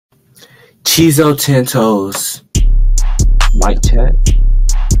Cheeso 10 toes. Mic chat.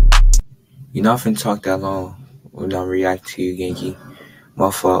 You're not finna talk that long when I react to you, Genki.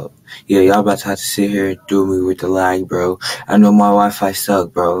 My fault. Yeah, y'all about to have to sit here and do me with the lag, bro. I know my Wi-Fi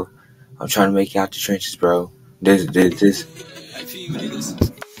suck, bro. I'm trying to make it out the trenches, bro. This.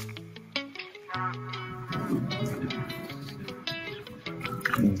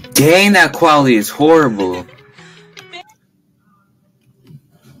 Dang, that quality is horrible.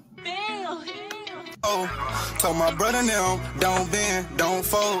 Told my brother now, don't bend, don't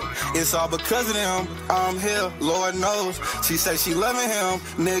fold. It's all because of them. I'm here, Lord knows. She say she loving him.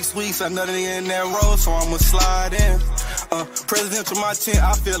 Next week's another in that road, so I'ma slide in. President to my tent,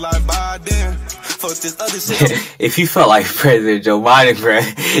 I feel like Biden. Fuck this other shit. If you felt like President Joe Biden, bro,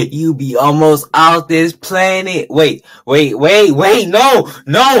 you be almost out this planet. Wait, no.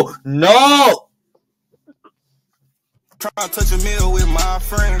 Trying to touch a meal with my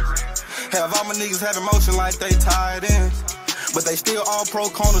friends. Have all my niggas have emotion like they tied in. But they still all pro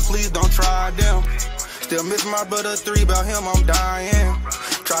corners, please don't try them. Still miss my brother 3, about him I'm dying.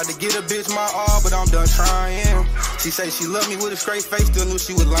 Tried to get a bitch my all, but I'm done trying. She say she love me with a straight face, still knew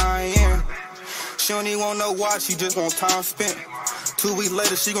she was lying. She don't even want no watch, she just want time spent. 2 weeks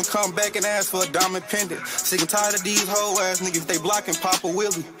later, she gon' come back and ask for a diamond pendant. Sick and tired of these hoe ass niggas, they blocking Papa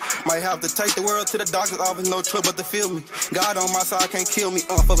Willie. Might have to take the world to the doctor's office, no choice but to feel me. God on my side can't kill me,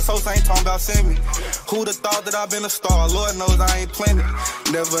 for the souls I ain't talking about send me. Who'd have thought that I've been a star? Lord knows I ain't planning.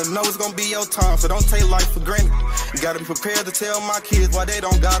 Never know it's gonna be your time, so don't take life for granted. Gotta be prepared to tell my kids why they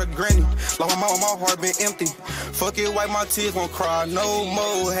don't got a granny. Like my mama, my heart been empty. Fuck it, wipe my tears, won't cry no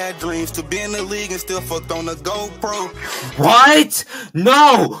more. Had dreams to be in the league and still fucked on the GoPro. What?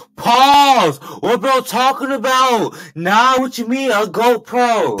 No! Pause! What bro talking about? Nah, what you mean, a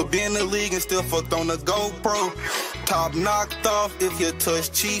GoPro? To be in the league and still fucked on the GoPro. Top knocked off, if you touch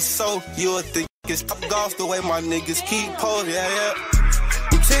Cheeso, you'll think it's top golf the way my niggas keep posing, yeah.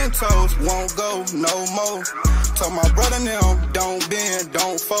 10 toes, won't go no more. Told my brother now, don't bend,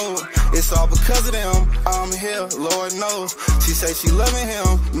 don't fold. It's all because of them, I'm here, Lord knows. She say she loving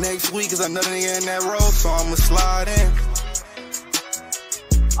him, next week is another nigga in that road, so I'ma slide in.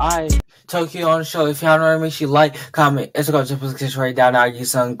 Alright, Tokyo on the show. If y'all know, make sure you like, comment, Instagram, just right down. I'll get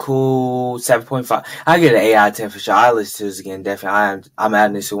something cool. 7.5. I get an 8 out of 10 for sure. I listen to this again, definitely. I'm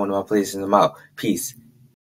adding this to one of my playlists in the mouth. Peace.